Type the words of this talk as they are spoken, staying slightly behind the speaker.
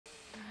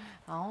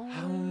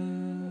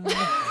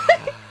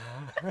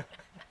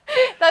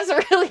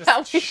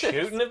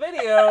Shooting a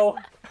video.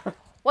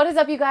 What is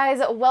up, you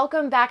guys?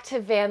 Welcome back to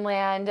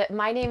Vanland.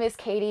 My name is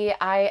Katie.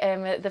 I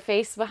am the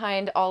face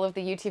behind all of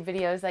the YouTube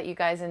videos that you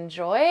guys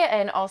enjoy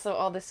and also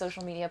all the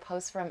social media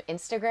posts from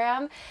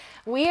Instagram.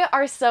 We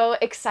are so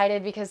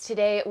excited because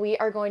today we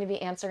are going to be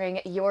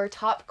answering your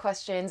top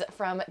questions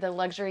from the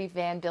luxury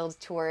van build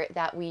tour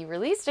that we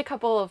released a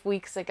couple of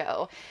weeks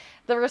ago.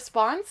 The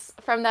response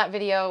from that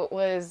video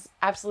was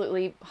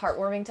absolutely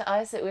heartwarming to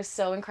us. It was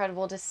so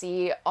incredible to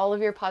see all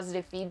of your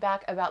positive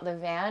feedback about the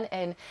van,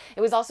 and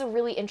it was also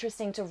really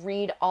interesting to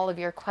read all of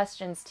your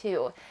questions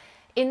too.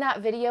 In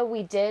that video,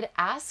 we did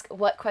ask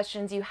what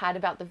questions you had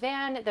about the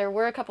van. There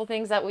were a couple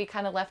things that we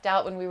kind of left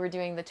out when we were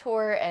doing the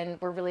tour, and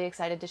we're really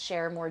excited to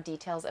share more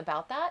details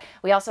about that.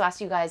 We also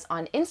asked you guys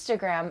on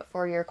Instagram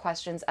for your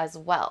questions as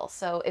well.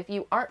 So if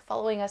you aren't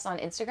following us on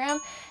Instagram,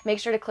 make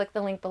sure to click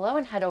the link below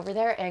and head over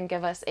there and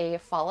give us a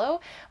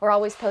follow. We're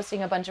always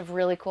posting a bunch of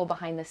really cool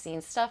behind the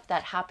scenes stuff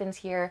that happens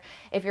here.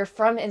 If you're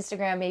from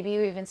Instagram, maybe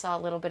you even saw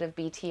a little bit of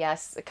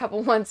BTS a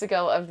couple months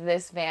ago of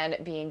this van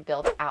being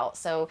built out.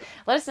 So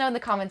let us know in the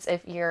comments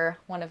if you're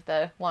one of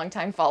the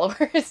longtime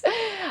followers.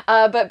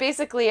 But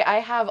basically, I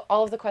have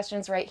all of the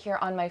questions right here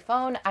on my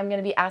phone. I'm going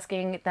to be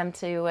asking them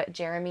to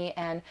Jeremy,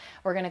 and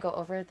we're going to go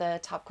over the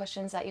top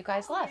questions that you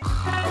guys left.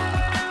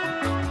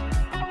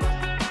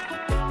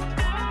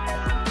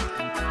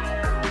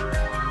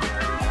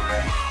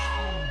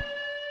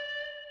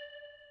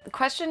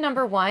 Question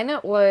number one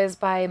was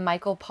by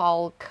Michael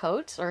Paul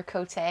Cote, or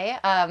Cote.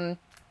 I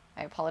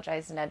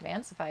apologize in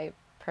advance if I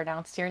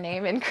pronounced your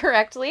name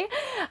incorrectly.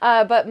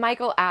 But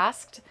Michael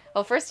asked,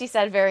 well, first he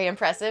said, very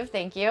impressive,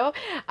 thank you.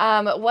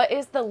 What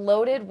is the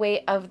loaded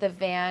weight of the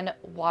van,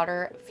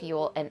 water,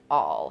 fuel, and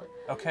all?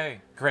 Okay,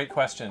 great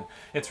question.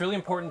 It's really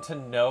important to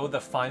know the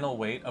final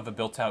weight of a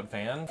built-out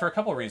van for a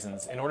couple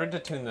reasons. In order to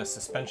tune the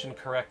suspension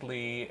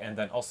correctly, and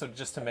then also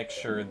just to make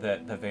sure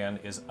that the van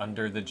is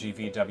under the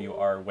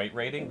GVWR weight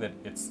rating that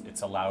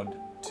it's allowed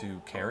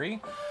to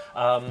carry.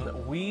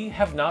 We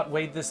have not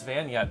weighed this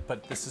van yet,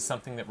 but this is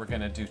something that we're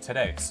going to do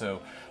today. So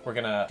we're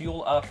going to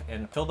fuel up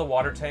and fill the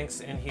water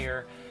tanks in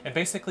here and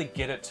basically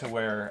get it to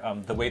where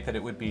the weight that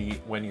it would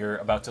be when you're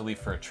about to leave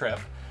for a trip.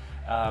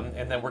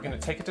 And then we're going to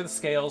take it to the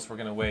scales. We're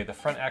going to weigh the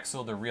front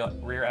axle, the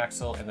rear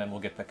axle, and then we'll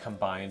get the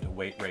combined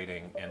weight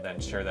rating and then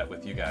share that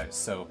with you guys.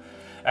 So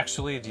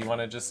actually, do you want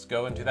to just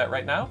go and do that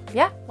right now?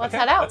 Yeah, let's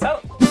head out. Let's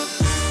out.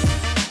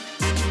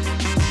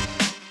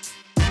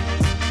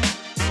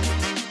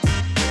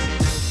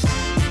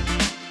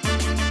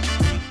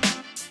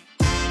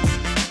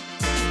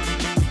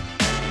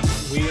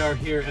 We are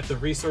here at the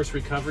resource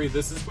recovery.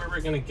 This is where we're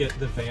going to get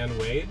the van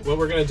weighed. What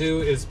we're going to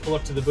do is pull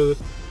up to the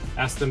booth,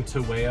 ask them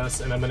to weigh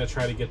us, and I'm going to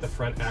try to get the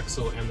front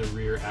axle and the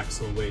rear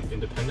axle weighed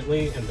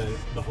independently, and then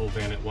the whole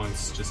van at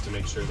once, just to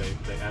make sure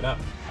they add up.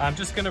 I'm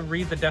just going to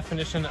read the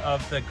definition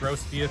of the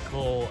gross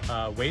vehicle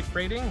weight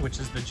rating, which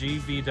is the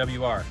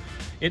GVWR.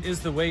 It is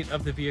the weight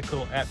of the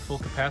vehicle at full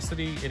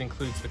capacity. It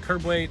includes the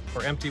curb weight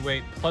or empty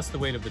weight, plus the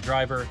weight of the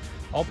driver,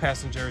 all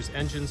passengers,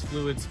 engines,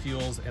 fluids,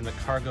 fuels, and the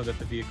cargo that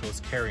the vehicle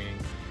is carrying.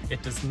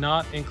 It does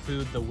not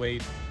include the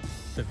weight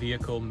the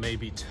vehicle may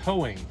be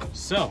towing.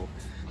 So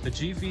the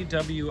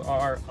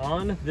GVWR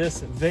on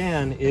this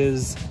van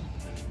is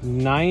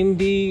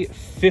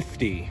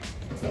 9050,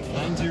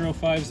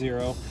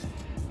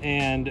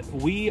 and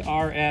we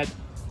are at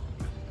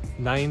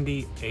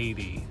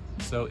 9080.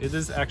 So it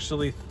is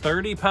actually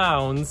 30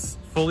 pounds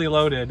fully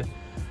loaded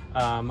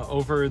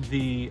over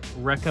the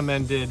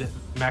recommended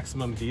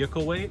maximum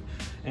vehicle weight.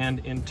 And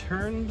in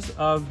terms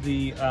of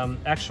the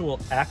actual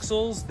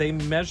axles, they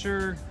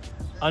measure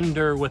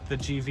under what the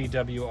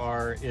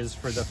GVWR is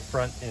for the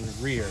front and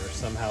rear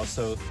somehow.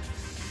 So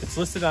it's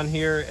listed on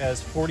here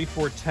as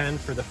 4410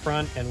 for the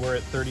front, and we're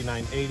at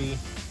 3980.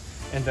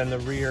 And then the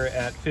rear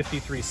at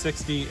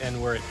 5360,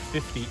 and we're at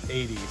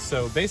 5080.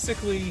 So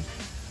basically,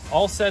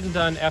 all said and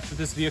done, after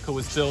this vehicle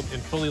was built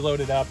and fully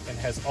loaded up and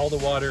has all the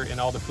water and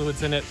all the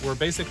fluids in it, we're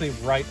basically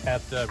right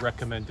at the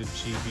recommended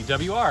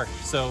GVWR.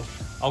 So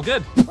all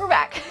good. We're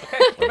back. Okay,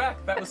 we're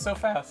back. That was so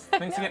fast.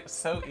 Things get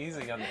so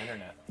easy on the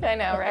internet. I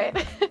know,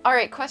 right? All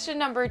right, question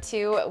number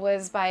two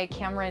was by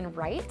Cameron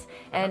Wright,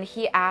 and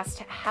he asked,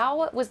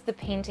 how was the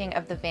painting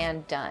of the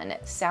van done?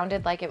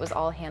 Sounded like it was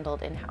all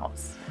handled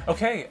in-house.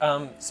 Okay,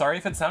 sorry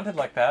if it sounded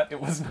like that.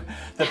 It was,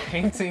 the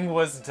painting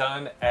was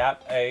done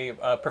at a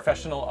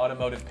professional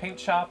automotive paint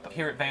shop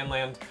here at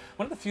Vanland.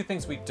 One of the few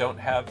things we don't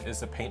have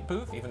is a paint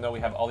booth, even though we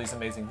have all these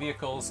amazing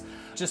vehicles.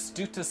 Just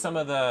due to some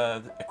of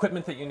the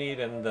equipment that you need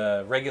and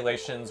the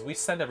regulations, we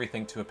send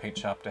everything to a paint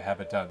shop to have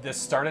it done. This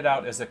started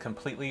out as a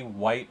completely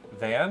white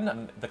van,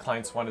 and the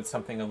clients wanted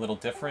something a little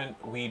different.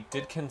 We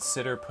did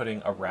consider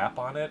putting a wrap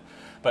on it,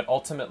 but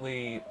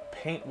ultimately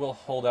paint will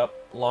hold up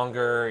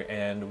longer,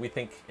 and we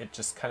think it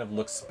just kind of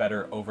looks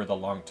better over the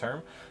long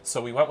term.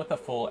 So we went with a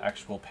full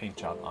actual paint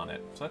job on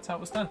it. So that's how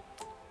it was done.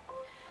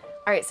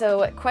 All right,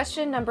 so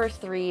question number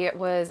 3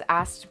 was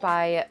asked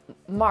by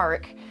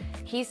Mark.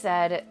 He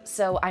said,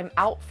 so I'm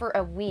out for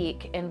a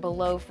week in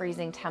below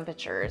freezing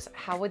temperatures.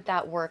 How would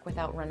that work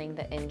without running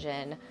the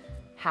engine?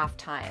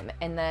 halftime.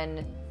 And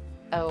then,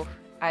 oh,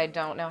 I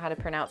don't know how to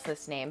pronounce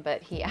this name,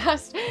 but he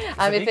asked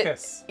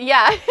if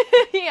yeah,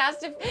 he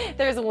asked if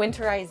there's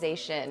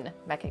winterization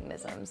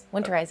mechanisms.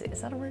 Winterization,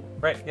 is that a word?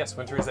 Right, yes,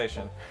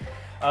 winterization.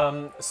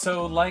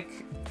 So like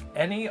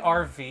any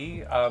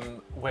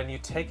RV, when you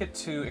take it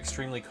to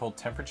extremely cold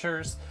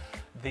temperatures,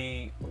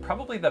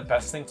 probably the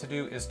best thing to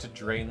do is to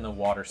drain the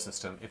water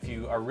system. If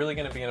you are really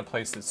going to be in a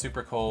place that's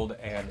super cold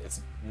and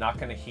it's not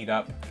going to heat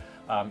up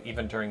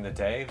even during the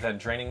day, then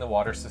draining the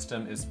water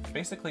system is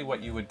basically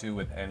what you would do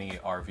with any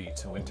RV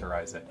to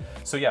winterize it.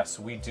 So yes,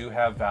 we do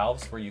have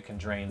valves where you can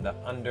drain the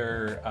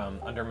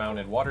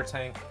under-mounted water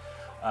tank,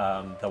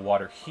 the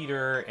water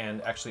heater,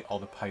 and actually all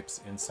the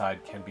pipes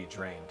inside can be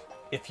drained.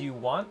 If you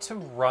want to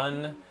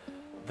run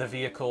the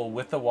vehicle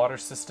with the water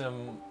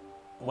system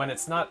when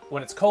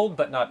it's cold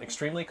but not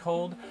extremely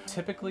cold,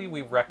 typically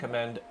we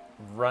recommend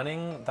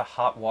running the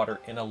hot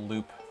water in a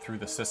loop through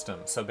the system.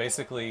 So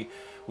basically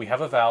we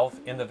have a valve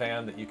in the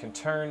van that you can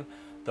turn.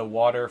 The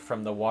water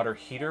from the water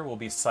heater will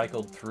be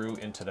cycled through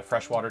into the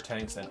freshwater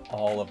tanks and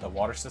all of the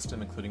water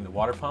system, including the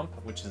water pump,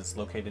 which is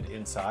located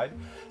inside.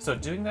 So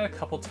doing that a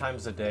couple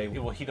times a day,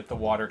 it will heat up the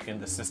water in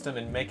the system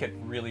and make it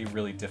really,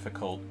 really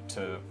difficult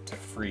to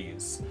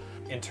freeze.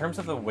 In terms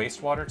of the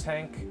wastewater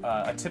tank,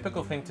 a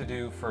typical thing to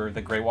do for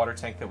the gray water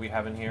tank that we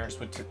have in here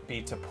would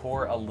be to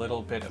pour a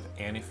little bit of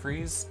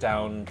antifreeze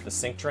down the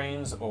sink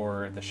drains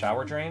or the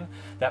shower drain.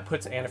 That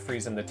puts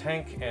antifreeze in the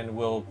tank and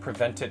will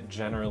prevent it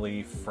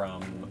generally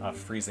from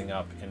freezing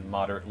up in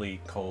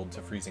moderately cold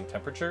to freezing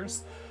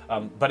temperatures.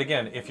 But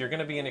again, if you're going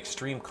to be in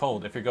extreme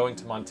cold, if you're going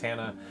to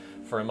Montana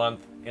for a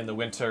month in the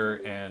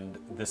winter and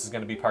this is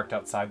going to be parked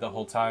outside the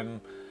whole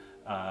time,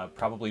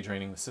 probably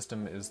draining the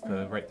system is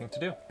the right thing to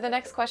do. The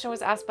next question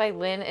was asked by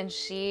Lynn, and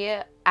she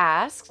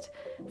asked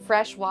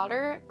fresh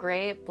water,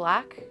 gray,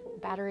 black,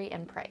 battery,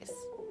 and price.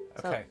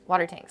 So, okay.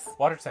 Water tanks.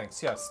 Water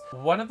tanks, yes.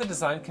 One of the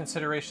design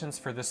considerations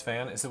for this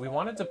van is that we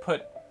wanted to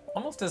put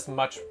almost as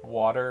much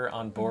water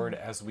on board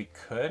as we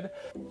could.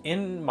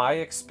 In my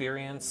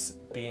experience,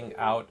 being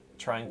out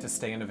trying to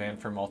stay in a van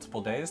for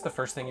multiple days, the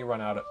first thing you run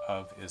out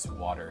of is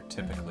water,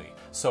 typically.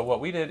 So what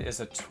we did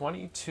is a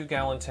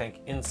 22-gallon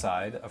tank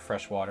inside of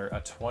fresh water, a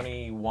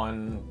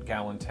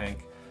 21-gallon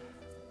tank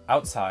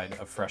outside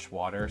of fresh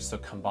water. So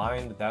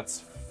combined, that's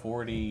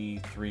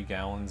 43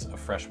 gallons of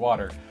fresh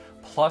water,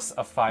 plus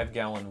a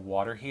 5-gallon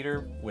water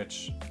heater,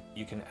 which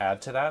you can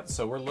add to that.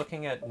 So we're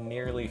looking at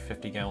nearly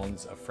 50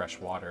 gallons of fresh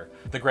water.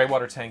 The gray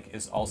water tank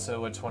is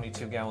also a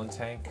 22-gallon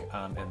tank,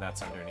 and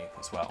that's underneath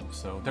as well.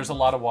 So there's a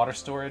lot of water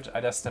storage.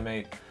 I'd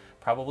estimate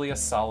probably a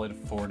solid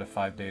 4 to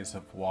 5 days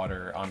of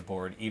water on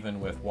board, even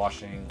with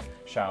washing,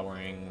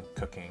 showering,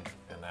 cooking,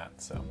 and that.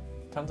 So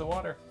tons of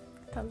water.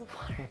 Tons of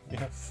water.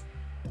 Yes.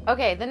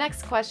 Okay, the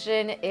next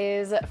question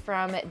is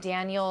from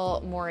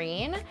Daniel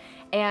Maureen,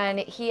 and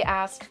he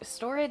asked,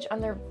 storage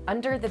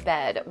under the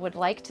bed, would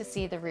like to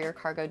see the rear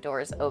cargo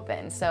doors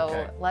open. So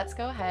okay, let's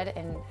go ahead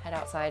and head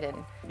outside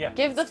and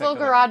give the full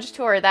garage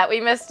tour that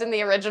we missed in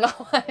the original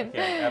one.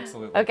 Yeah,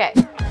 absolutely. Okay.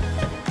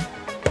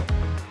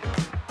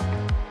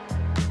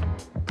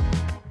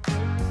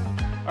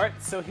 All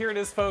right, so here it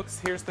is, folks.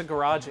 Here's the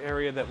garage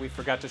area that we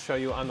forgot to show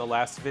you on the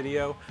last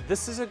video.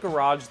 This is a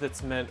garage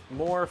that's meant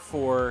more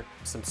for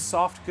some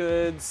soft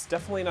goods,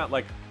 definitely not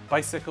like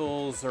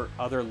bicycles or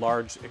other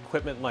large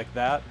equipment like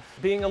that.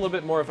 Being a little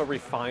bit more of a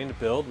refined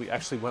build, we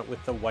actually went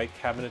with the white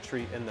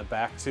cabinetry in the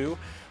back too,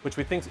 which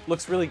we think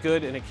looks really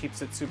good and it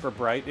keeps it super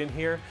bright in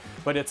here,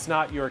 but it's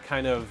not your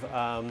kind of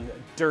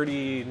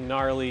dirty,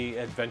 gnarly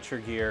adventure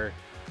gear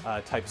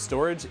type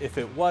storage. If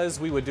it was,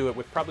 we would do it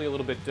with probably a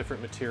little bit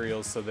different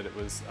materials so that it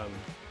was a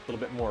little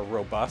bit more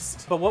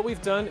robust. But what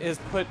we've done is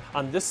put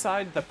on this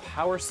side the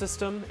power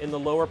system in the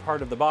lower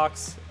part of the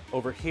box.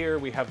 Over here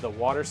we have the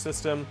water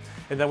system,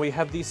 and then we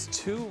have these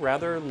two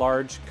rather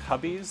large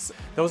cubbies.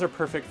 Those are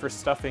perfect for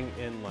stuffing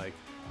in like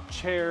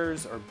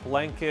chairs or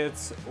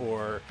blankets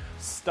or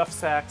stuff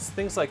sacks,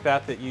 things like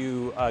that that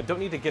you don't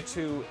need to get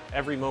to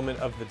every moment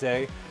of the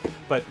day,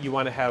 but you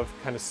want to have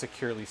kind of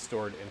securely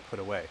stored and put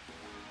away.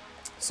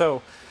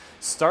 So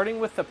starting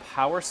with the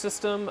power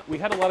system, we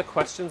had a lot of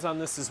questions on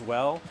this as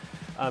well,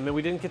 and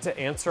we didn't get to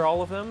answer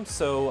all of them.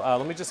 So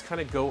let me just kind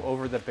of go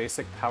over the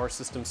basic power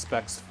system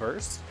specs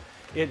first.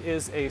 It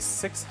is a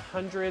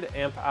 600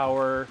 amp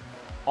hour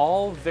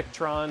all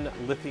Victron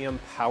lithium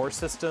power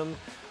system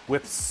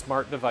with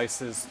smart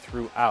devices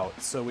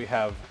throughout. So we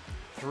have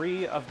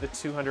 3 of the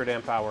 200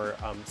 amp hour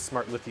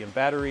smart lithium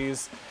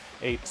batteries,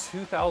 a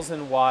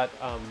 2000 watt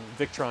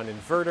Victron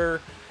inverter.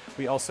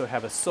 We also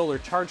have a solar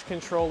charge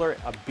controller,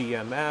 a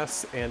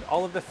BMS, and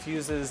all of the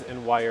fuses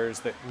and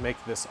wires that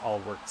make this all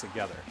work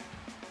together.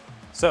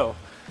 So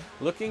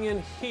looking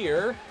in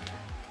here,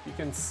 you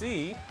can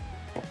see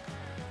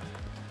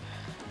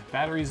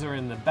batteries are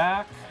in the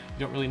back.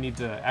 You don't really need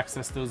to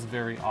access those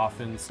very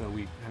often, so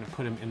we kind of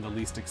put them in the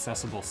least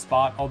accessible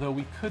spot, although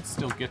we could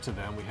still get to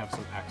them. We have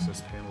some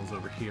access panels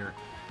over here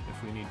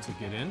if we need to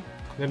get in.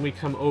 Then we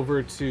come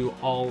over to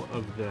all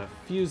of the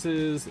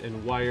fuses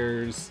and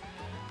wires,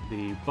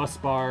 the bus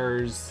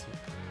bars,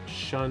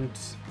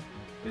 shunt,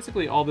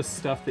 basically all the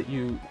stuff that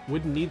you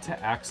would need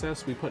to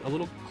access, we put a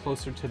little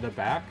closer to the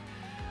back.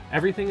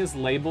 Everything is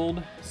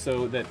labeled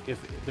so that if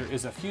there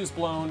is a fuse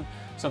blown,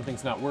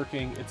 something's not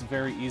working, it's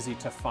very easy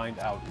to find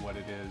out what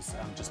it is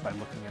just by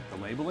looking at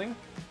the labeling.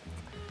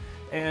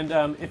 And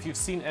if you've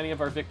seen any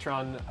of our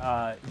Victron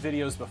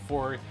videos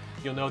before,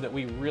 you'll know that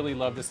we really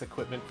love this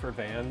equipment for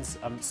vans,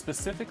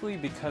 specifically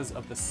because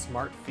of the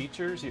smart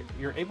features.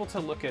 You're able to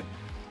look at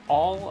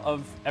all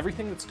of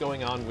everything that's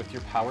going on with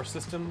your power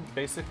system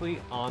basically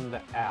on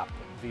the app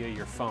via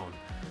your phone.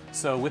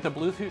 So with a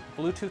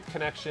Bluetooth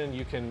connection,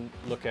 you can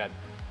look at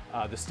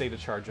the state of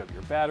charge of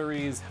your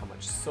batteries, how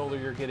much solar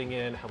you're getting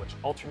in, how much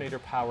alternator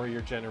power you're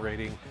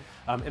generating,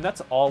 and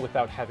that's all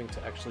without having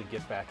to actually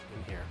get back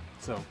in here.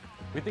 So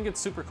we think it's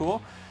super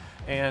cool,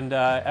 and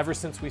ever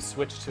since we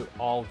switched to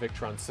all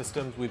Victron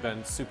systems, we've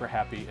been super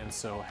happy, and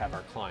so have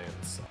our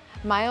clients.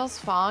 Miles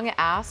Fong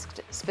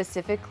asked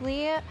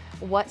specifically,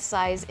 what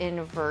size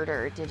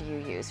inverter did you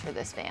use for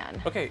this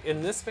van? Okay,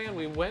 in this van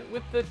we went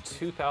with the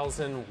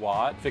 2000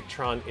 watt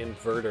Victron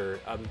inverter.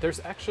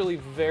 There's actually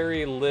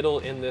very little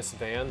in this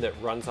van that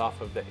runs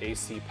off of the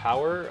AC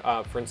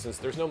power. For instance,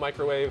 there's no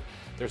microwave,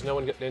 there's no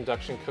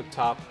induction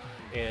cooktop,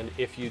 and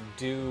if you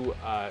do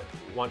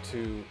want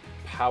to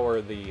power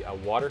the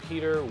water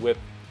heater with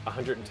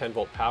 110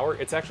 volt power,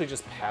 it's actually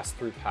just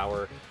pass-through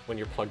power when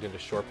you're plugged into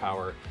shore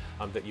power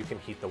that you can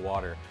heat the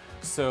water.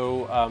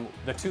 So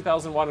the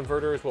 2000 watt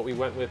inverter is what we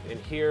went with in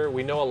here.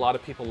 We know a lot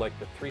of people like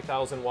the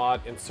 3000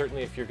 watt, and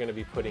certainly if you're going to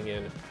be putting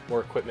in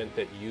more equipment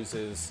that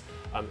uses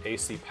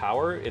AC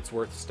power, it's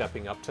worth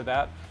stepping up to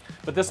that.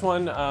 But this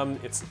one,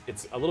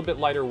 it's a little bit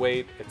lighter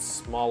weight, it's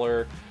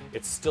smaller,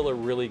 it's still a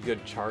really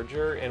good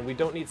charger, and we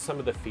don't need some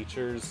of the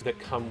features that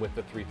come with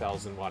the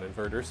 3000 watt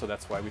inverter, so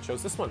that's why we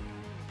chose this one.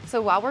 So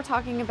while we're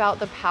talking about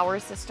the power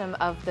system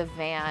of the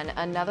van,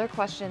 another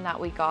question that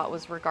we got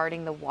was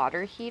regarding the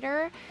water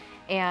heater.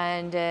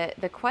 And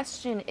the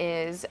question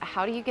is,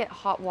 how do you get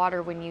hot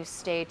water when you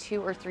stay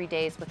 2 or 3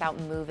 days without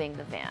moving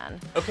the van?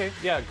 Okay,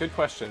 yeah, good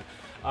question.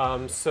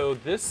 So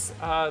this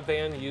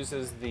van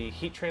uses the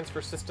heat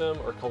transfer system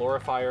or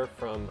calorifier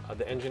from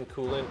the engine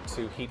coolant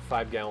to heat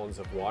 5 gallons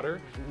of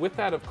water. With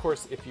that, of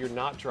course, if you're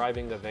not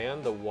driving the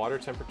van, the water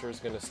temperature is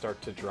going to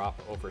start to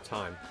drop over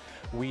time.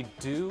 We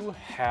do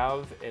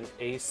have an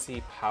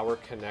AC power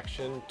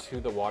connection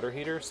to the water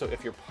heater, so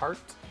if you're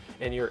parked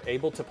and you're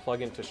able to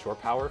plug into shore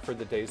power for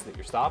the days that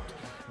you're stopped,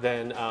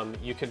 then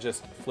you can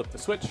just flip the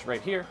switch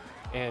right here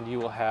and you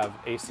will have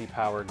AC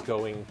power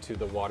going to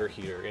the water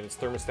heater, and it's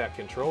thermostat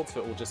controlled, so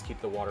it will just keep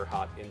the water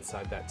hot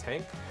inside that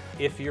tank.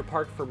 If you're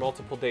parked for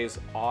multiple days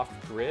off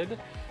grid,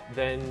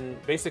 then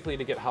basically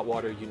to get hot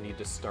water you need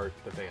to start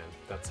the van.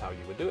 That's how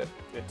you would do it.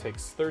 It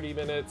takes 30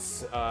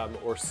 minutes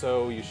or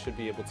so. You should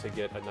be able to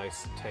get a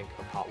nice tank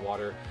of hot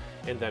water,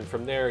 and then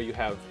from there you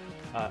have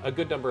a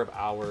good number of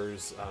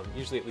hours,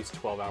 usually at least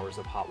 12 hours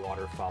of hot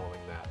water following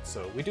that.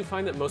 So we do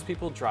find that most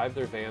people drive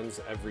their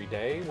vans every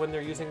day when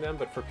they're using them,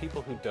 but for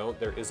people who don't,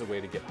 there is a way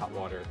to get hot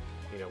water,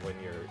 you know, when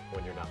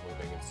you're not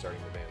moving and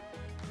starting the van.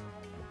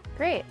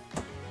 Great.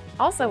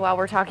 Also, while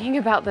we're talking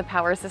about the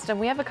power system,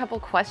 we have a couple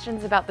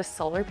questions about the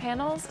solar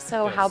panels.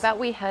 So yes. How about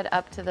we head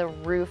up to the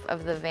roof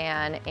of the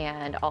van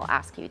and I'll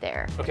ask you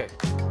there. Okay.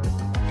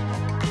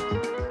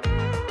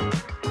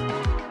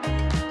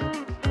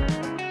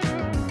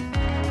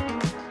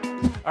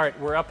 All right,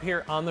 we're up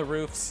here on the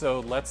roof,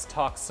 so let's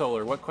talk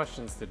solar. What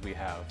questions did we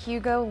have?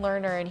 Hugo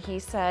Lerner, and he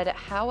said,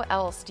 how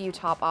else do you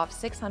top off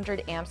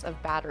 600 amps of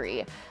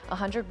battery?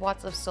 100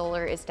 watts of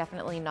solar is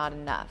definitely not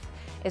enough.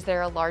 Is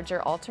there a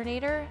larger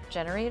alternator,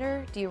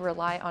 generator? Do you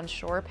rely on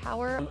shore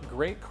power?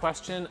 Great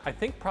question. I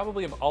think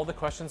probably of all the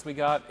questions we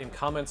got in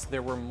comments,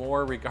 there were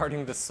more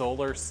regarding the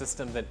solar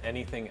system than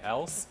anything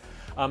else.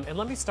 And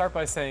let me start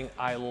by saying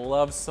I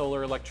love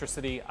solar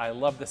electricity, I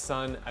love the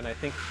sun, and I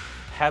think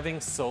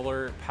having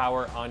solar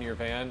power on your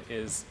van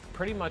is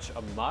pretty much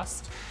a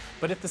must.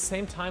 But at the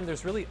same time,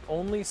 there's really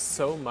only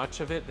so much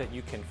of it that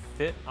you can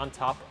fit on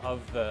top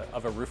of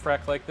a roof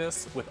rack like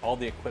this with all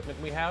the equipment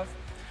we have.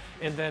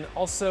 And then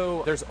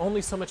also, there's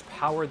only so much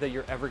power that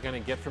you're ever going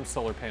to get from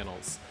solar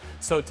panels.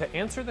 So to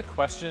answer the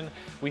question,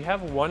 we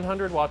have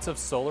 100 watts of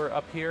solar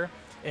up here.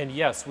 And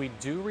yes, we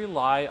do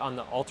rely on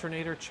the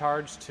alternator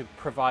charge to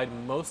provide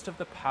most of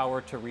the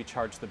power to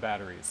recharge the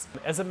batteries.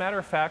 As a matter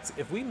of fact,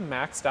 if we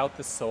maxed out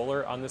the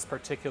solar on this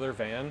particular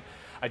van,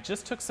 I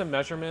just took some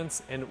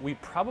measurements and we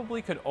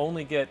probably could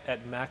only get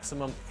at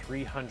maximum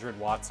 300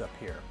 watts up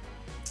here.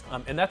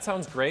 And that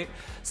sounds great.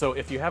 So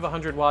if you have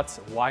 100 watts,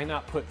 why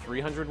not put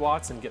 300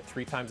 watts and get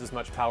 3 times as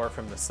much power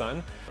from the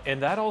sun?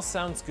 And that all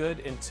sounds good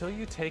until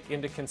you take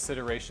into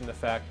consideration the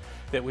fact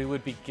that we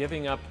would be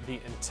giving up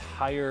the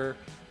entire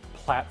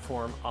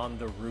platform on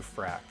the roof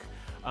rack.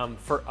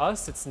 For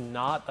us, it's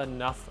not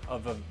enough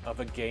of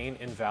a gain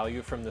in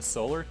value from the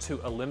solar to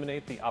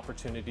eliminate the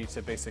opportunity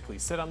to basically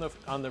sit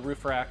on the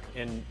roof rack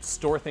and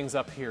store things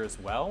up here as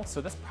well.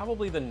 So that's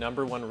probably the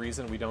 #1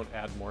 reason we don't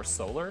add more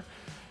solar.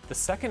 The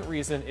second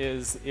reason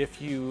is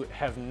if you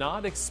have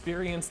not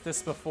experienced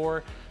this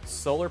before,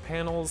 solar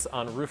panels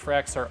on roof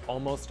racks are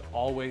almost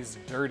always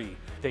dirty.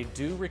 They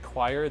do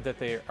require that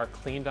they are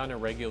cleaned on a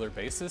regular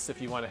basis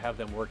if you want to have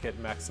them work at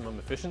maximum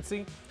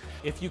efficiency.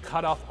 If you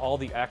cut off all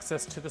the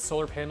access to the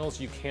solar panels,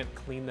 you can't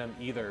clean them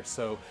either.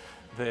 So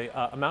the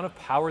amount of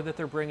power that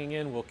they're bringing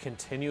in will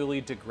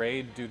continually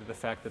degrade due to the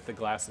fact that the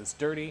glass is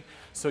dirty.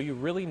 So you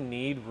really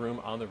need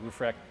room on the roof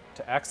rack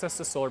to access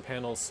the solar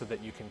panels so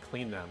that you can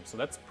clean them. So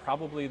that's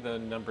probably the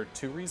number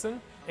 2 reason.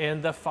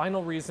 And the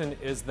final reason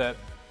is that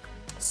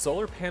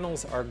solar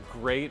panels are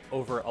great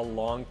over a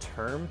long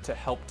term to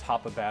help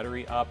top a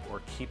battery up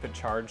or keep it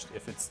charged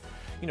if it's,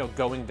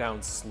 going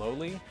down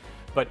slowly.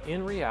 But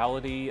in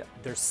reality,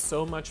 there's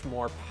so much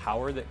more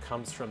power that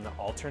comes from the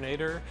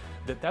alternator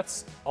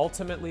that's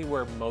ultimately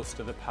where most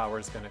of the power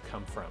is going to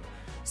come from.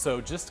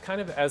 So just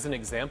kind of as an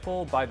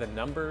example, by the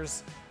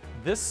numbers,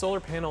 this solar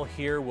panel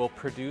here will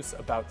produce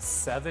about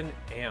 7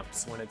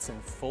 amps when it's in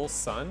full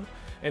sun.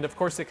 And of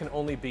course, it can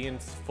only be in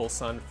full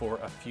sun for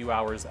a few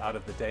hours out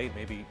of the day,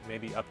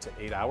 maybe up to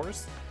 8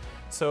 hours.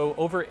 So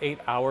over 8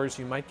 hours,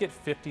 you might get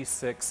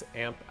 56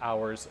 amp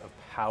hours of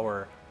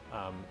power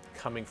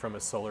coming from a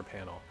solar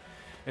panel.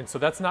 And so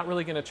that's not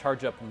really going to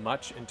charge up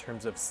much in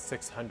terms of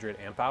 600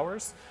 amp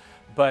hours.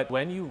 But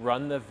when you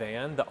run the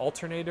van, the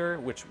alternator,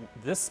 which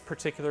this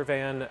particular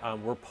van,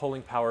 we're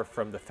pulling power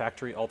from the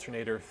factory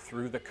alternator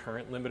through the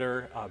current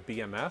limiter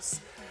BMS.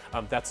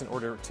 That's in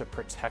order to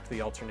protect the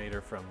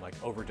alternator from like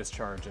over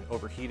discharge and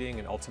overheating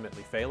and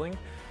ultimately failing.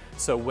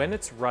 So when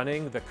it's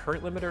running, the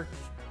current limiter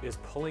is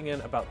pulling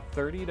in about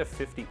 30 to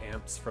 50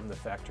 amps from the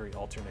factory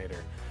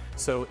alternator.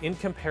 So in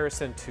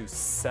comparison to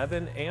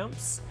 7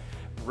 amps,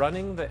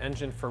 running the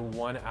engine for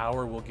 1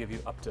 hour will give you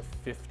up to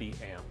 50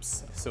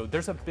 amps. So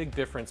there's a big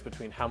difference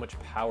between how much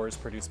power is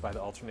produced by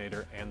the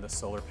alternator and the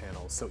solar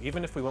panels. So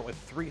even if we went with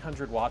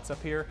 300 watts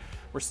up here,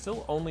 we're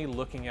still only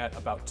looking at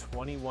about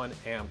 21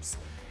 amps.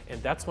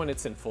 And that's when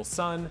it's in full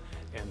sun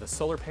and the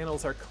solar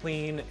panels are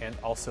clean and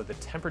also the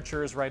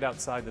temperature is right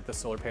outside that the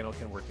solar panel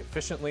can work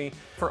efficiently.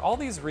 For all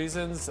these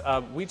reasons,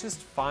 we just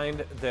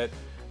find that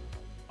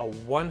a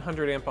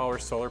 100 amp hour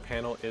solar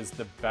panel is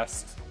the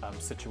best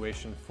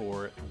situation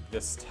for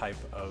this type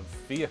of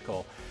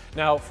vehicle.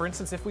 Now, for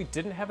instance, if we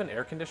didn't have an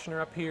air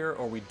conditioner up here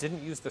or we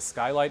didn't use the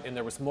skylight and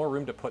there was more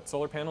room to put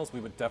solar panels, we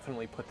would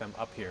definitely put them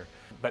up here.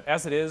 But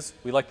as it is,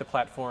 we like the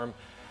platform.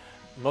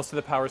 Most of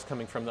the power is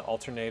coming from the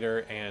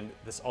alternator, and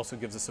this also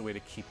gives us a way to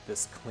keep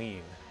this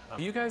clean. If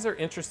you guys are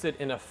interested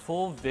in a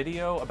full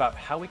video about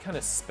how we kind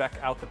of spec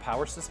out the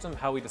power system,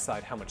 how we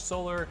decide how much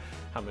solar,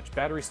 how much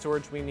battery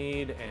storage we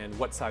need, and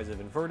what size of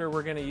inverter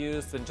we're going to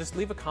use, then just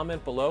leave a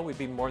comment below. We'd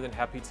be more than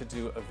happy to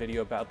do a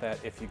video about that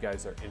if you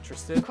guys are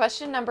interested.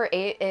 Question number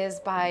 8 is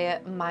by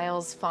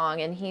Miles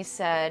Fong, and he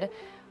said,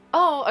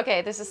 oh,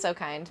 okay, this is so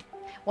kind.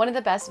 One of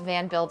the best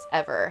van builds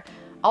ever.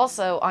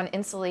 Also, on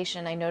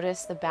insulation, I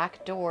noticed the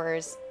back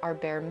doors are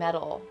bare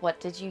metal.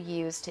 What did you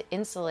use to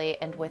insulate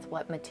and with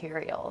what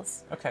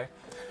materials? Okay,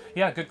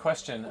 yeah, good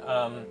question.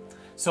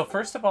 So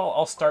first of all,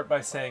 I'll start by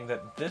saying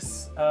that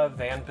this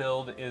van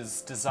build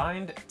is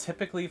designed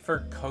typically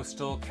for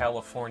coastal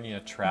California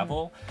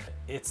travel.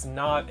 It's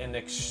not an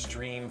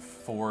extreme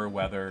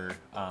weather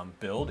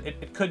build.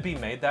 It could be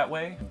made that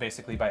way,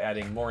 basically by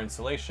adding more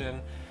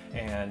insulation,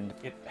 and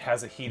it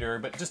has a heater,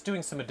 but just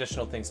doing some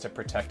additional things to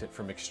protect it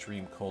from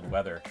extreme cold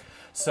weather.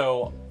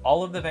 So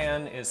all of the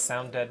van is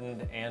sound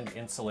deadened and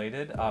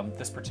insulated.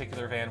 This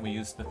particular van, we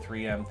used the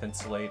 3M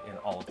Thinsulate in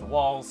all of the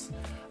walls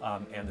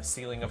and the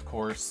ceiling, of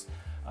course.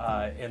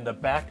 In the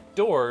back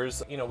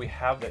doors, we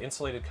have the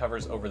insulated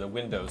covers over the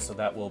windows, so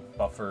that will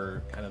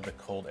buffer kind of the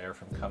cold air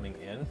from coming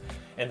in.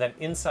 And then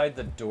inside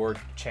the door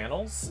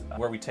channels,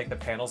 where we take the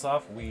panels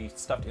off, we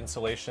stuffed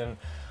insulation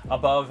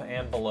above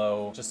and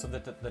below, just so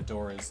that the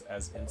door is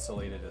as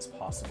insulated as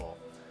possible.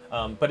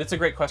 But it's a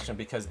great question,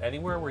 because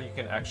anywhere where you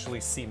can actually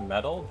see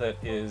metal that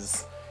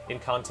is in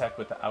contact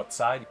with the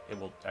outside, it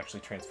will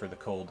actually transfer the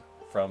cold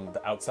from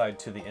the outside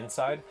to the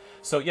inside.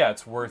 So yeah,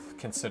 it's worth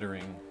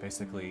considering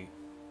basically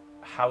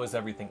how is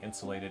everything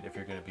insulated if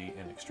you're going to be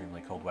in extremely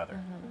cold weather.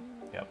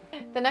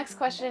 Yep. The next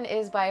question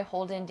is by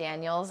Holden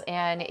Daniels,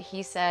 and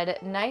he said,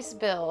 nice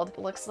build.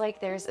 Looks like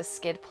there's a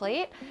skid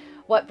plate.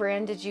 What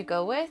brand did you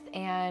go with,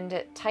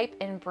 and type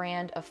and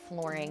brand of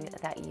flooring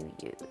that you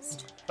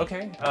used?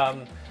 Okay,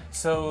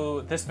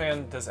 so this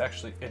van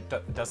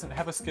doesn't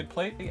have a skid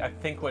plate. I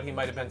think what he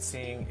might have been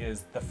seeing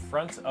is the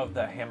front of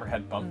the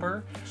hammerhead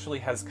bumper actually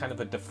has kind of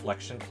a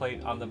deflection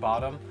plate on the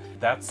bottom.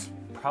 That's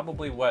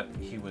probably what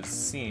he was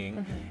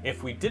seeing.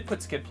 If we did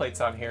put skid plates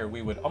on here,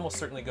 we would almost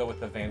certainly go with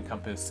the Van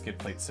Compass skid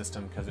plate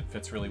system because it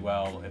fits really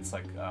well. It's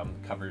like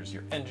covers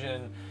your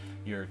engine,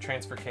 your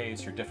transfer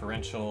case, your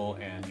differential,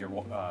 and your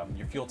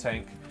fuel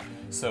tank.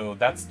 So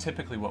that's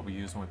typically what we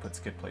use when we put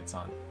skid plates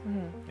on.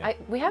 Yeah.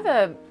 We have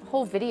a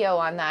whole video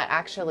on that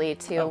actually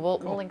too. Oh,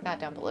 we'll link that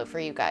down below for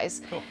you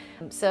guys. Cool.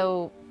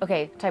 So,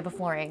 okay, type of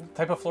flooring.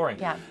 Type of flooring.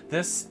 Yeah.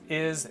 This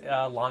is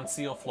lawn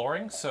seal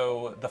flooring.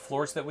 So the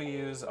floors that we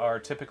use are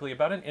typically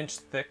about 1 inch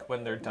thick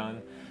when they're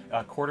done.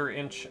 a 1/4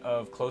 inch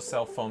of closed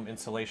cell foam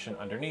insulation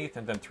underneath,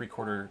 and then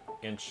 3/4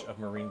 inch of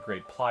marine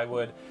grade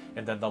plywood,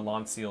 and then the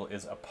lawn seal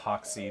is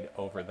epoxied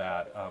over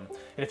that. And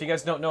if you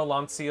guys don't know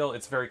lawn seal,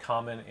 it's very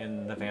common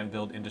in the van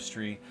build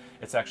industry.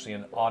 It's actually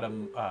an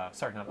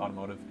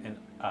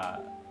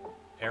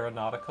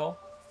aeronautical.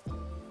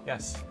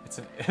 Yes,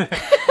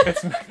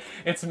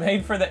 it's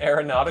made for the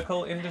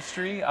aeronautical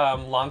industry.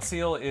 Lawn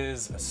seal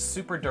is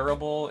super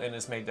durable and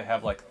is made to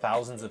have like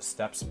thousands of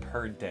steps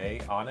per day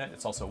on it.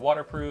 It's also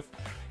waterproof.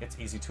 It's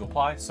easy to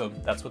apply. So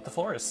that's what the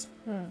floor is.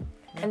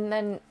 And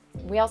then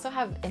we also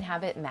have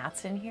Inhabit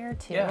mats in here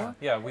too.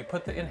 Yeah, we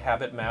put the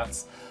Inhabit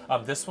mats.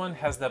 This one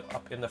has them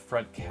up in the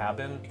front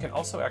cabin. You can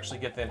also actually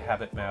get the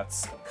Inhabit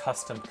mats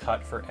custom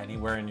cut for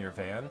anywhere in your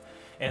van.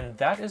 And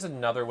that is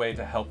another way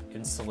to help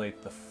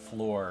insulate the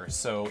floor.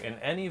 So in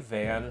any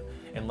van,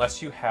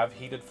 unless you have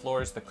heated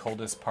floors, the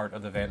coldest part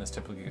of the van is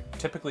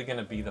typically going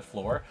to be the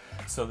floor.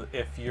 So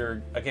if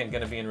you're, again,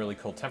 going to be in really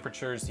cold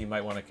temperatures, you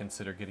might want to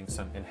consider getting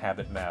some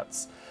Inhabit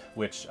mats,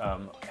 which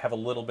have a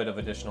little bit of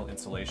additional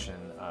insulation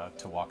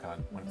to walk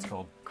on when it's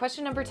cold.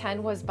 Question number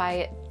 10 was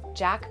by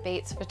Jack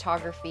Bates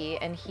Photography,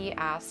 and he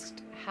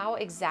asked, how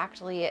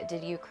exactly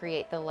did you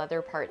create the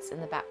leather parts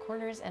in the back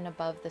corners and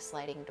above the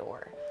sliding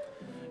door?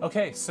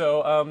 Okay,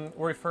 so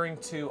we're referring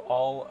to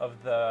all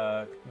of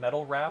the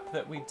metal wrap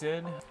that we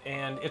did,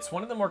 and it's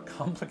one of the more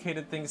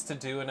complicated things to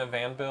do in a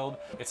van build.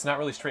 It's not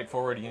really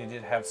straightforward. You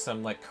need to have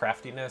some like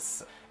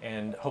craftiness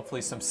and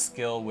hopefully some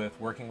skill with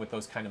working with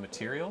those kind of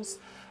materials.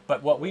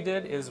 But what we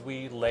did is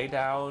we lay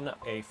down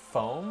a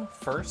foam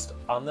first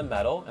on the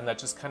metal, and that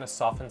just kind of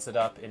softens it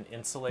up and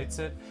insulates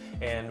it.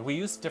 And we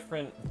use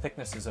different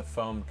thicknesses of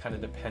foam kind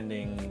of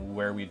depending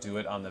where we do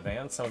it on the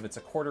van. Some of it's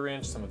a 1/4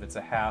 inch, some of it's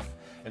a 1/2,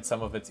 and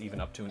some of it's even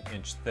up to 1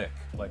 inch thick,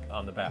 like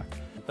on the back.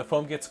 The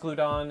foam gets glued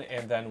on,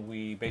 and then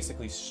we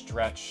basically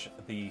stretch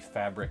the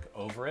fabric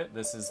over it.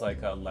 This is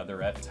like a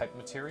leatherette type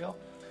material.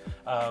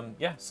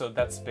 Yeah, so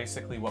that's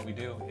basically what we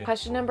do.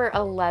 Question number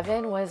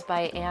 11 was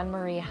by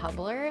Anne-Marie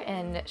Hubler,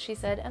 and she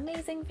said,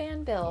 amazing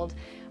van build.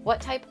 What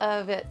type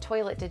of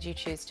toilet did you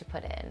choose to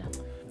put in?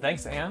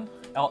 Thanks, Anne.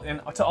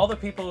 And to all the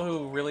people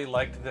who really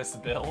liked this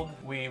build,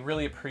 we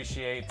really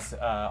appreciate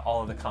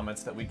all of the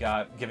comments that we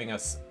got, giving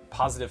us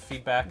positive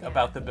feedback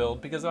about the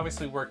build, because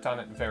obviously we worked on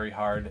it very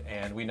hard,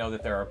 and we know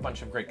that there are a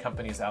bunch of great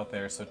companies out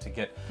there, so to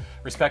get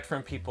respect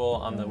from people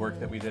on the work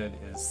that we did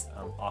is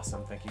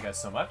awesome. Thank you guys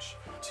so much.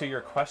 To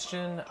your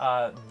question,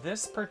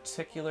 this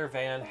particular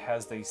van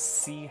has the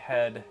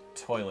C-head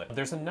toilet.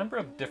 There's a number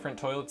of different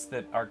toilets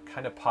that are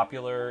kind of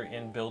popular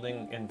in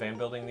van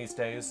building these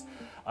days.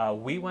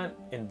 We went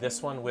in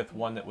this one with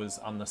one that was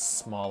on the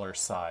smaller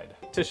side.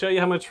 To show you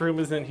how much room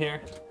is in here,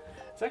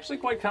 it's actually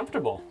quite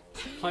comfortable.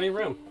 Plenty of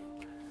room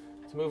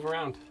to move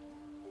around.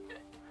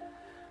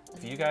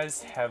 If you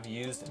guys have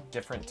used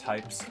different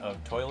types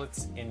of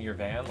toilets in your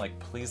van, like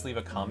please leave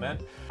a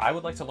comment. I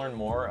would like to learn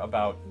more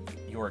about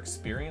your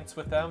experience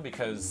with them,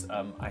 because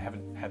I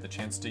haven't had the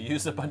chance to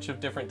use a bunch of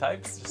different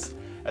types. Just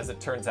as it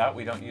turns out,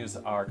 we don't use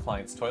our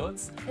clients'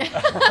 toilets.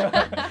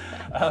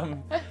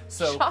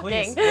 So Shocking.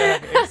 Please,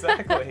 yeah,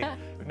 exactly.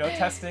 No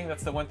testing,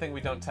 that's the one thing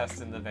we don't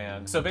test in the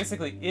van. So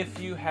basically, if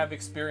you have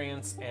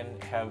experience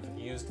and have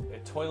used a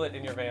toilet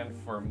in your van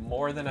for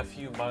more than a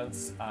few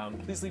months,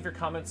 please leave your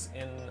comments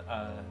in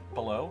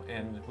below,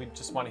 and we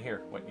just want to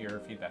hear what your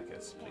feedback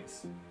is,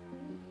 please.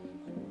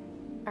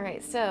 All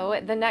right, so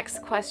the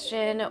next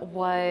question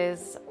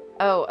was,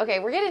 oh, okay,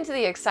 we're getting to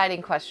the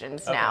exciting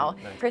questions now.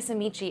 Nice. Chris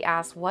Amici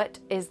asked, what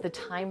is the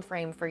time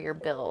frame for your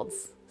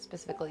builds?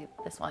 Specifically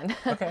this one.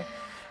 Okay.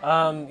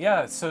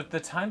 Yeah, so the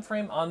time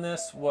frame on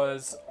this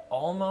was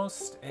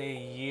almost a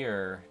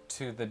year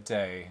to the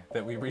day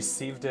that we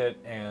received it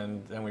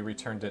and then we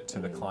returned it to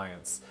the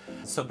clients.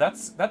 So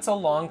that's a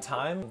long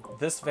time.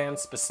 This van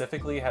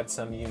specifically had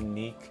some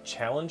unique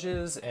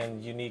challenges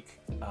and unique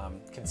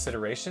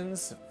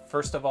considerations.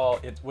 First of all,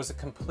 it was a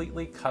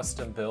completely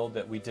custom build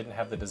that we didn't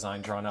have the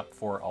design drawn up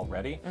for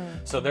already.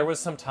 So there was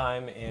some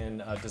time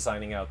in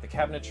designing out the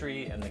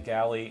cabinetry and the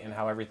galley and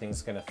how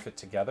everything's going to fit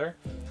together.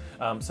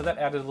 So that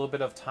added a little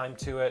bit of time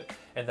to it.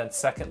 And then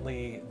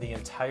secondly, the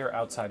entire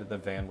outside of the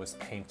van was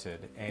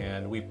painted,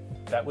 and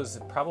that was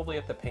probably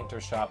at the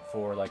painter shop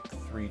for like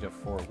 3 to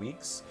 4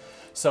 weeks.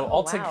 So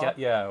altogether, wow.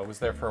 Yeah, I was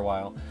there for a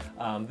while.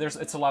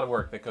 It's a lot of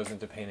work that goes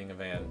into painting a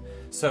van.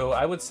 So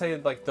I would say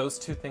like those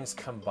two things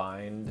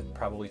combined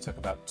probably took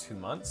about 2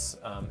 months.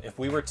 If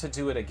we were to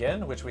do it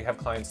again, which we have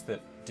clients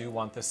that do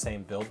want the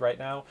same build right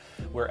now,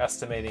 we're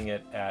estimating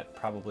it at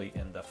probably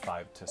in the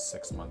 5 to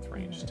 6 month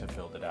range to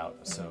build it out.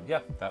 So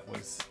yeah,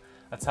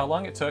 that's how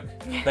long it took.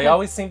 They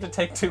always seem to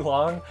take too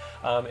long.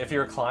 If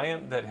you're a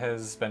client that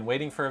has been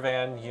waiting for a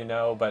van, you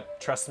know,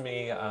 but trust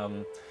me,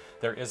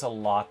 there is a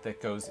lot that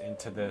goes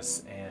into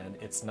this, and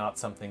it's not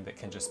something that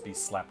can just be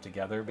slapped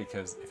together,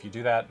 because if you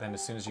do that, then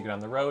as soon as you get on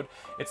the road,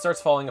 it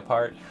starts falling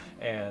apart,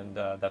 and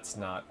that's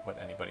not what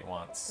anybody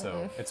wants.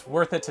 So it's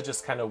worth it to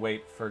just kind of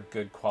wait for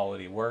good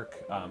quality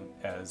work,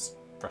 as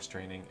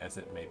frustrating as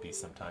it may be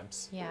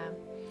sometimes. Yeah.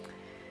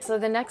 So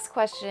the next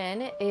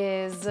question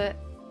is,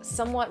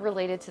 somewhat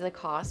related to the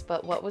cost,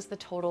 but what was the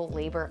total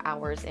labor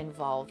hours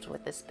involved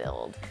with this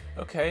build?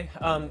 Okay,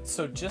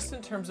 so just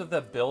in terms of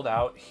the build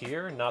out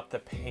here, not the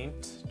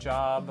paint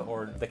job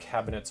or the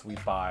cabinets we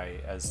buy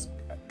as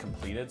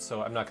completed,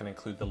 so I'm not going to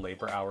include the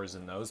labor hours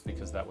in those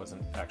because that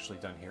wasn't actually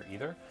done here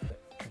either.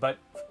 But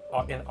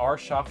in our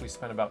shop, we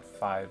spent about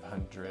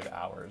 500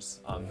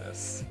 hours on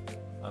this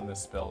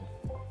build,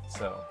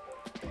 so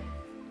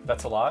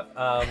that's a lot,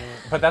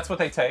 but that's what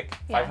they take.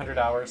 500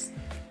 hours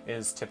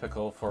is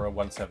typical for a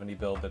 170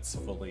 build that's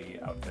fully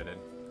outfitted.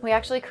 We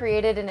actually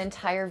created an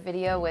entire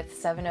video with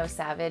 70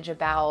 Savage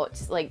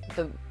about like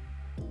the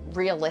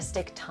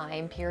realistic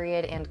time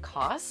period and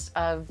cost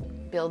of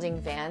building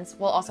vans.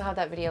 We'll also have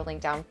that video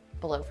linked down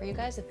below for you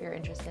guys if you're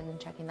interested in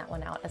checking that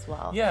one out as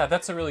well. Yeah,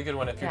 that's a really good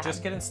one. If you're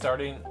just getting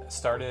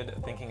started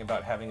thinking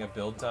about having a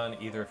build done,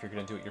 either if you're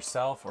going to do it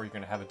yourself or you're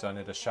going to have it done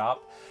at a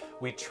shop,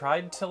 we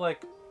tried to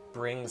like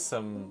bring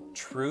some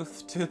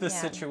truth to the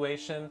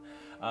situation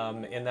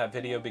in that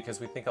video, because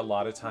we think a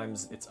lot of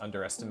times it's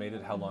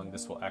underestimated how long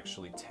this will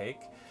actually take,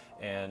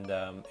 and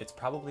it's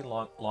probably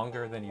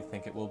longer than you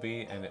think it will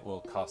be, and it will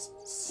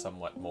cost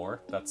somewhat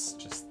more.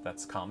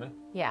 That's common.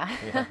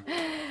 Yeah.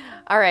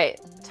 All right,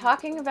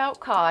 talking about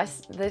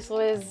cost, this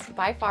was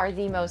by far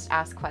the most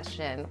asked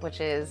question,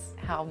 which is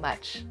how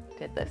much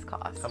did this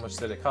cost? How much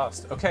did it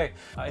cost? Okay,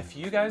 if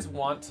you guys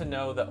want to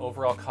know the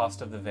overall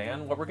cost of the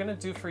van, what we're gonna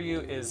do for you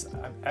is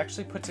I've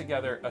actually put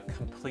together a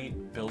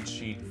complete build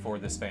sheet for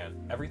this van.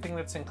 Everything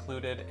that's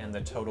included and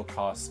the total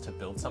cost to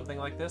build something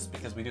like this,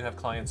 because we do have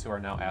clients who are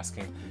now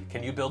asking,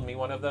 can you build me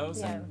one of those?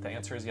 Yeah. And the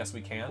answer is yes,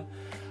 we can.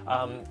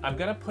 I'm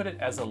gonna put it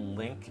as a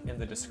link in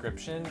the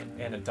description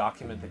and a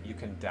document that you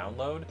can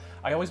download.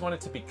 I always want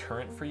it to be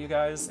current for you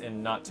guys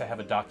and not to have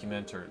a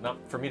document, or not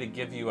for me to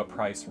give you a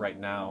price right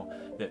now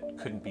that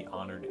couldn't be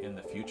honored in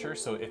the future.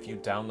 So if you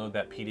download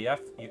that PDF,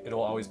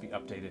 it'll always be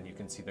updated and you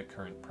can see the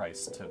current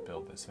price to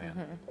build this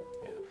van.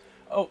 Yeah.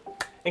 Oh,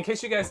 in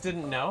case you guys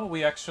didn't know,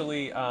 we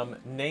actually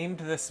named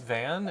this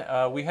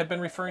van. We had been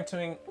referring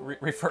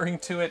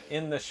to it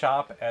in the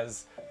shop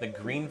as the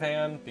green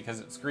van because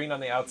it's green on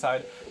the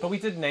outside, but we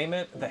did name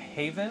it the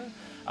Haven.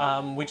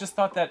 We just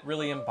thought that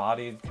really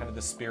embodied kind of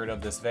the spirit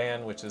of this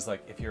van, which is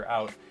like if you're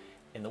out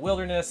in the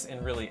wilderness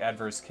in really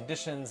adverse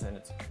conditions and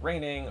it's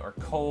raining or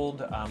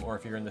cold, or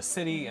if you're in the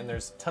city and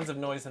there's tons of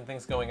noise and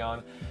things going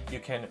on, you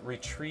can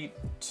retreat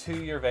to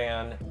your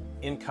van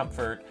in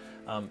comfort,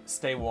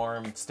 stay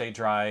warm, stay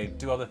dry,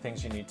 do all the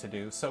things you need to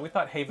do. So we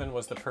thought Haven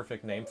was the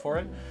perfect name for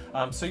it.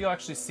 So you'll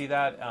actually see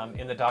that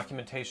in the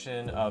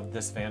documentation of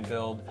this van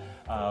build.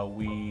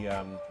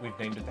 We've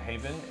named it the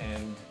Haven,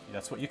 and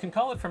that's what you can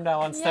call it from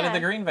now on instead of the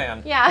green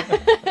van. Yeah.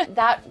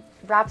 That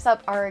wraps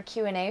up our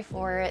Q&A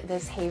for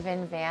this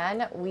Haven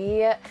van.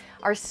 We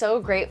are so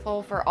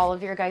grateful for all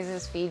of your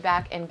guys'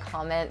 feedback and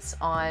comments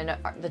on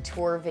the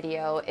tour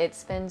video.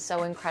 It's been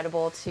so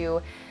incredible to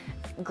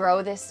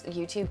grow this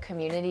YouTube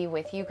community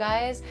with you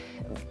guys.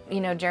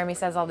 You know, Jeremy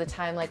says all the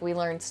time, like, we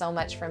learned so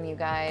much from you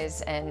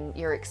guys and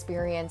your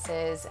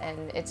experiences,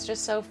 and it's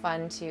just so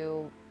fun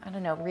to, I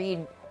don't know,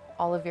 read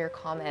all of your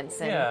comments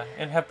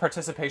and have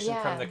participation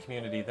from the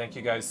community. Thank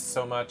you guys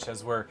so much.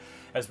 As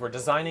we're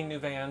designing new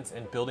vans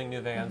and building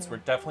new vans, we're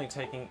definitely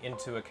taking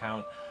into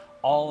account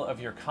all of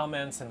your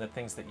comments and the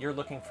things that you're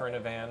looking for in a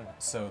van.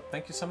 So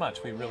thank you so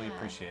much. We really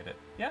appreciate it.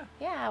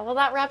 Yeah, well,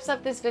 that wraps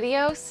up this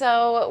video,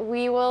 so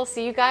we will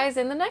see you guys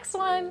in the next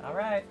one. All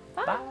right.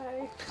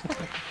 Bye.